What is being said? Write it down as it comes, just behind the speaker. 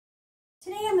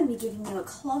Today I'm going to be giving you a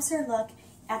closer look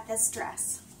at this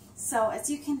dress. So as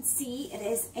you can see, it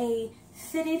is a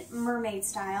fitted mermaid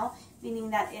style, meaning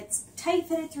that it's tight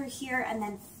fitted through here and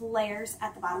then flares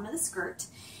at the bottom of the skirt.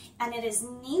 And it is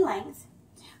knee length,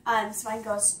 so mine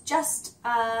goes just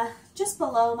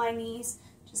below my knees,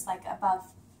 just like above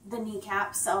the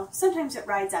kneecap. So sometimes it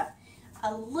rides up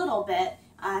a little bit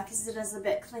because it is a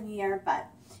bit clingier, but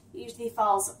it usually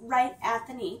falls right at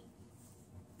the knee.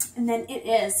 And then it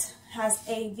has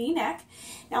a V-neck.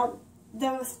 Now,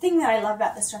 the thing that I love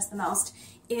about this dress the most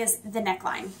is the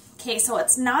neckline. Okay, so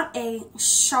it's not a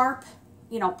sharp,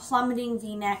 plummeting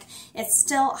V-neck. It's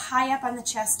still high up on the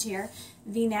chest here,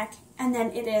 V-neck, and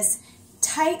then it is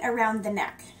tight around the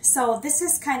neck. So this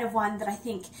is kind of one that I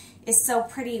think is so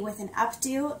pretty with an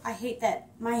updo. I hate that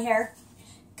my hair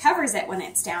covers it when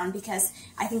it's down because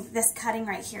I think this cutting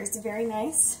right here is very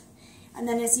nice. And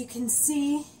then as you can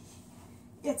see,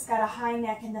 it's got a high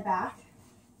neck in the back,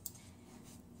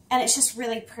 and it's just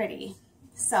really pretty.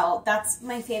 So that's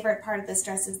my favorite part of this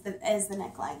dress is the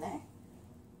neckline there.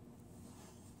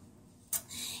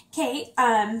 Okay,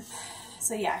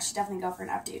 so yeah, I should definitely go for an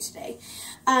updo today.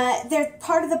 There's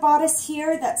part of the bodice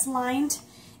here that's lined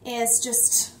is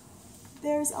just,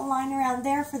 there's a line around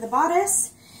there for the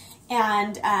bodice,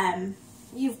 and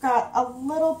you've got a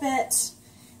little bit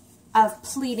of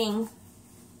pleating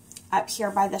up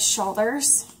here by the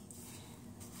shoulders.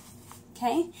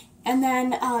 Okay, and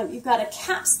then you've got a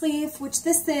cap sleeve, which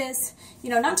this is,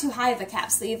 not too high of a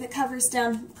cap sleeve. It covers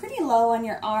down pretty low on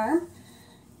your arm,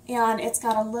 and it's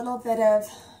got a little bit of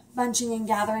bunching and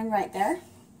gathering right there.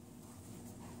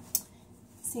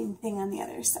 Same thing on the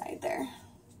other side there.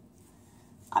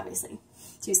 Obviously,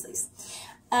 two sleeves.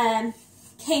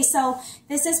 Okay, so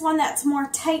this is one that's more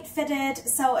tight fitted,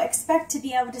 so expect to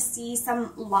be able to see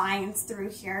some lines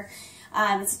through here.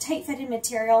 It's a tight fitted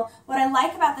material. What I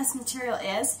like about this material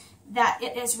is that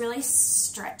it is really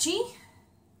stretchy,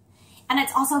 and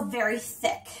it's also very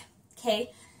thick.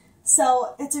 Okay,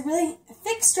 so it's a really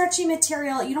thick, stretchy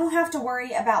material. You don't have to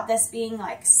worry about this being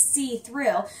like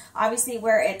see-through. Obviously,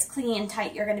 where it's clingy and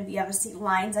tight, you're going to be able to see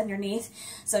lines underneath.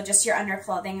 So just your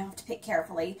underclothing, you have to pick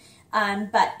carefully.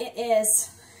 But it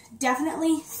is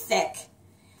definitely thick.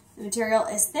 The material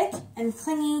is thick and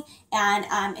clingy,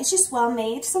 and it's just well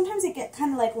made. Sometimes it gets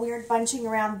kind of like weird bunching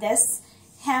around this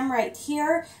hem right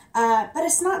here, but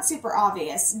it's not super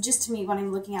obvious, just to me when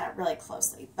I'm looking at it really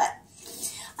closely. But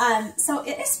so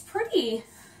it is pretty.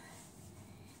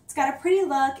 It's got a pretty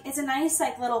look. It's a nice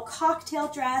like little cocktail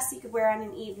dress you could wear on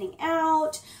an evening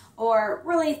out, or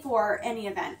really for any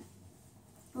event.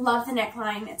 Love the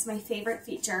neckline. It's my favorite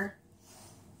feature.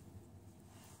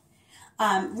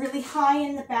 Really high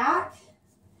in the back.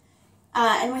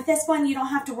 And with this one, you don't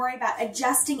have to worry about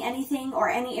adjusting anything or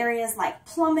any areas like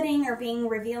plummeting or being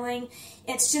revealing.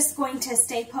 It's just going to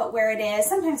stay put where it is.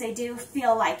 Sometimes I do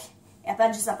feel like it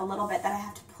bunches up a little bit that I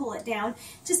have to pull it down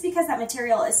just because that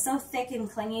material is so thick and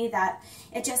clingy that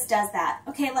it just does that.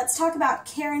 Okay, let's talk about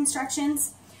care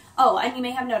instructions. Oh, and you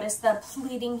may have noticed the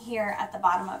pleating here at the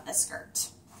bottom of the skirt.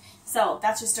 So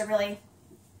that's just a really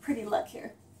pretty look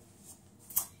here.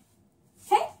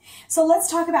 Okay, so let's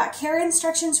talk about care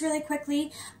instructions really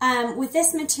quickly. With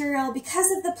this material, because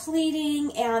of the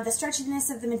pleating and the stretchiness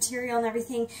of the material and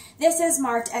everything, this is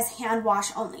marked as hand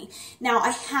wash only. Now,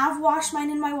 I have washed mine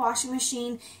in my washing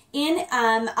machine in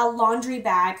a laundry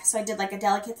bag, so I did like a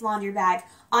delicate laundry bag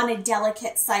on a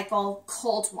delicate cycle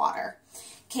cold water.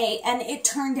 Okay, and it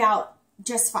turned out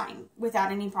just fine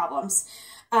without any problems.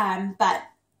 But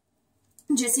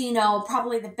just so you know,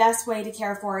 probably the best way to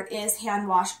care for it is hand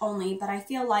wash only, but I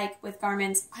feel like with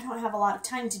garments, I don't have a lot of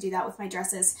time to do that with my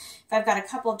dresses. If I've got a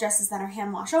couple of dresses that are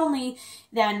hand wash only,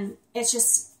 then it's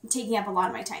just taking up a lot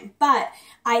of my time. But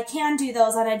I can do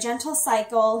those on a gentle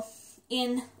cycle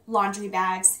in laundry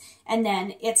bags, and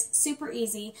then it's super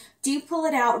easy. Do pull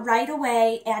it out right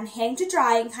away and hang to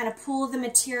dry and kind of pull the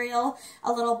material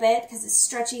a little bit because it's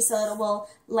stretchy, so it will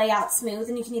lay out smooth,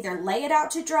 and you can either lay it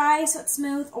out to dry so it's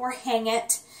smooth or hang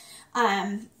it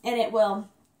and it will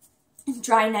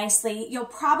dry nicely. You'll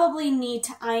probably need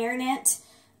to iron it.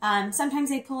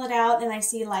 Sometimes I pull it out and I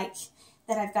see like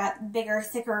that I've got bigger,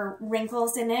 thicker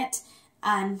wrinkles in it.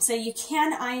 So you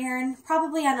can iron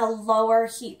probably on a lower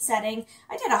heat setting.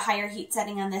 I did a higher heat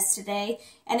setting on this today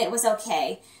and it was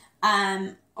okay.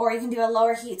 Or you can do a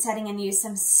lower heat setting and use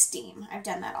some steam. I've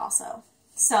done that also.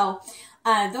 So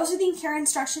those are the care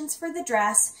instructions for the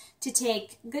dress, to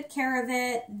take good care of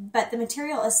it, but the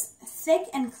material is thick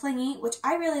and clingy, which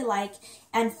I really like,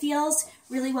 and feels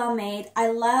really well made.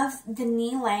 I love the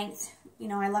knee length You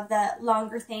know, I love the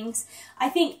longer things. I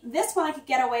think this one I could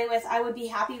get away with. I would be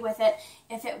happy with it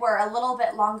if it were a little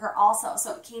bit longer also,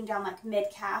 so it came down like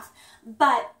mid-calf.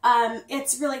 But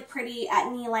it's really pretty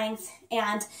at knee length,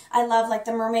 and I love like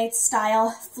the mermaid style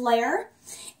flare,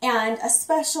 and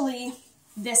especially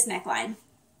this neckline.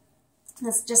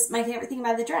 That's just my favorite thing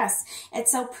about the dress.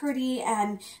 It's so pretty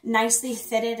and nicely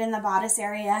fitted in the bodice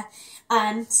area.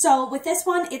 So with this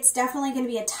one, it's definitely going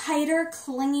to be a tighter,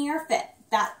 clingier fit.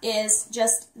 That is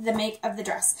just the make of the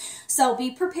dress. So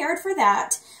be prepared for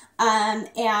that.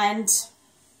 And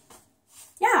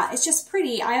yeah, it's just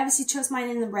pretty. I obviously chose mine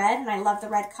in the red, and I love the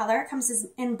red color. It comes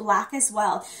in black as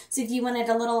well. So if you wanted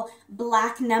a little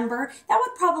black number, that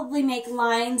would probably make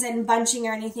lines and bunching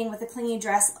or anything with a clingy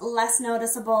dress less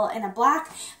noticeable in a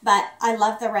black. But I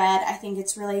love the red. I think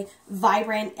it's really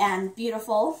vibrant and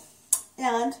beautiful.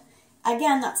 And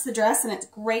again, that's the dress, and it's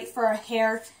great for a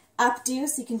hair updo,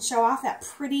 so you can show off that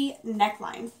pretty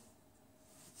neckline.